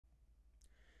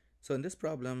So in this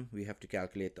problem, we have to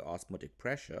calculate the osmotic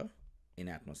pressure in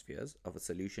atmospheres of a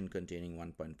solution containing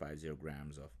 1.50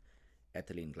 grams of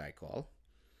ethylene glycol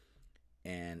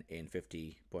and in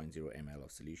 50.0 ml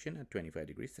of solution at 25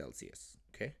 degrees Celsius.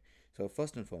 Okay, so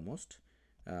first and foremost,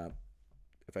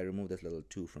 if I remove this little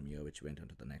 2 from here, which went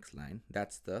onto the next line,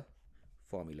 that's the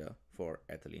formula for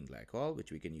ethylene glycol,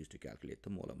 which we can use to calculate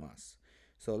the molar mass.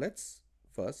 So let's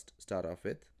first start off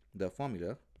with the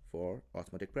formula for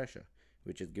osmotic pressure,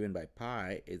 which is given by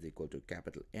pi is equal to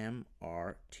capital M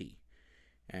R T,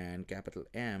 and capital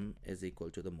M is equal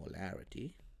to the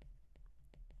molarity.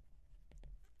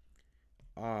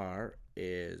 R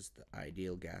is the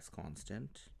ideal gas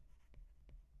constant,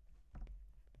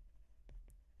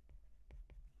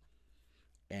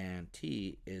 and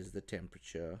T is the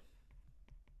temperature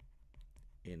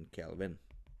in Kelvin.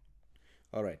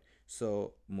 All right,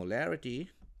 so molarity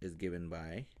is given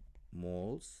by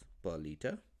moles per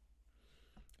liter.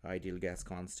 Ideal gas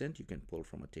constant you can pull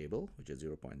from a table, which is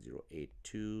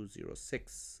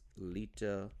 0.08206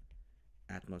 liter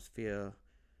atmosphere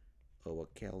over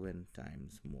Kelvin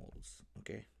times moles.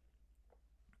 Okay,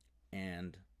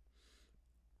 and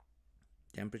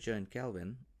temperature in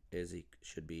Kelvin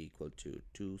should be equal to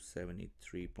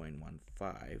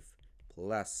 273.15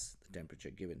 plus the temperature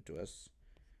given to us,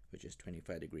 which is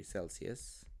 25 degrees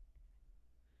Celsius.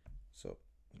 So,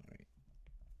 all right,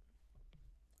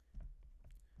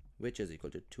 which is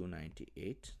equal to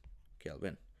 298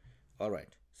 Kelvin. All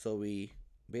right, so we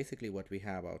basically what we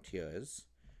have out here is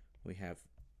we have,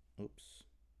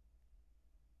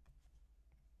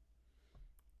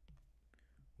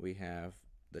 we have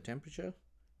the temperature,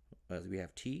 as we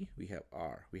have T, we have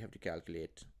R. We have to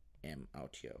calculate M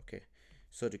out here. Okay,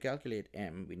 so to calculate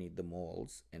M, we need the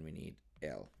moles and we need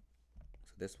L.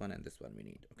 So this one and this one we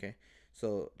need. Okay,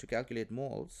 so to calculate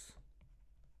moles,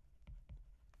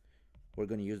 we're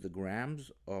going to use the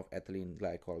grams of ethylene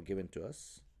glycol given to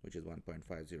us, which is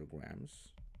 1.50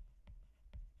 grams,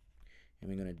 and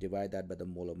we're going to divide that by the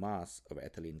molar mass of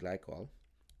ethylene glycol,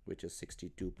 which is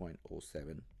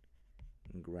 62.07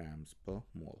 grams per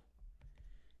mole,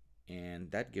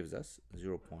 and that gives us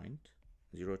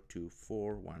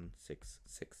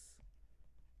 0.024166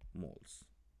 moles.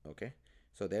 Okay,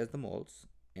 so there's the moles,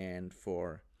 and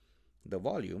for the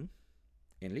volume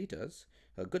in liters,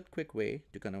 a good quick way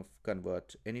to kind of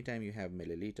convert, anytime you have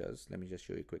milliliters, let me just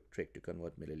show you a quick trick to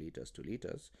convert milliliters to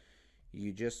liters.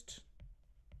 You just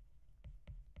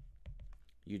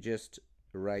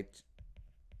write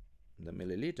the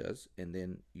milliliters, and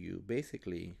then you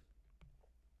basically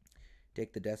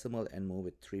take the decimal and move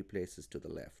it 3 places to the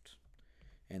left,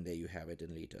 and there you have it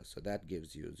in liters. So that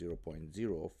gives you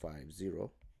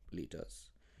 0.050 liters.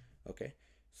 Okay,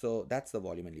 so that's the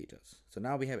volume in liters. So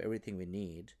now we have everything we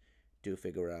need to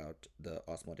figure out the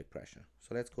osmotic pressure.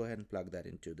 So let's go ahead and plug that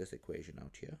into this equation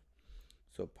out here.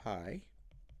 So pi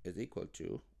is equal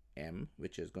to M,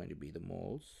 which is going to be the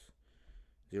moles,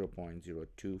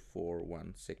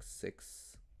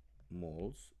 0.024166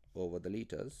 moles over the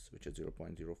liters, which is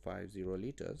 0.050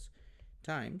 liters,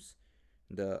 times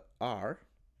the R,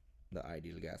 the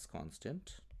ideal gas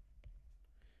constant,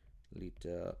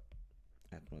 liter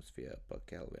atmosphere per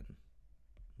Kelvin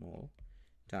mole,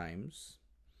 times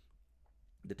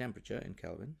the temperature in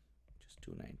Kelvin, which is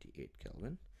 298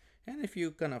 Kelvin. And if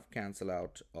you kind of cancel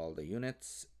out all the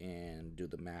units and do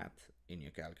the math in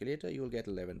your calculator, you will get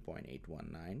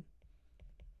 11.819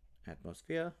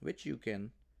 atmosphere, which you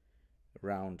can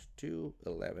round to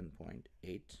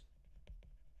 11.8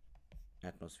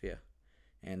 atmosphere.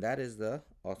 And that is the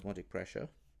osmotic pressure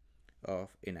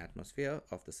in atmosphere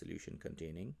of the solution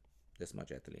containing this much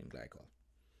ethylene glycol.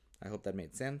 I hope that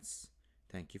made sense.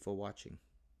 Thank you for watching.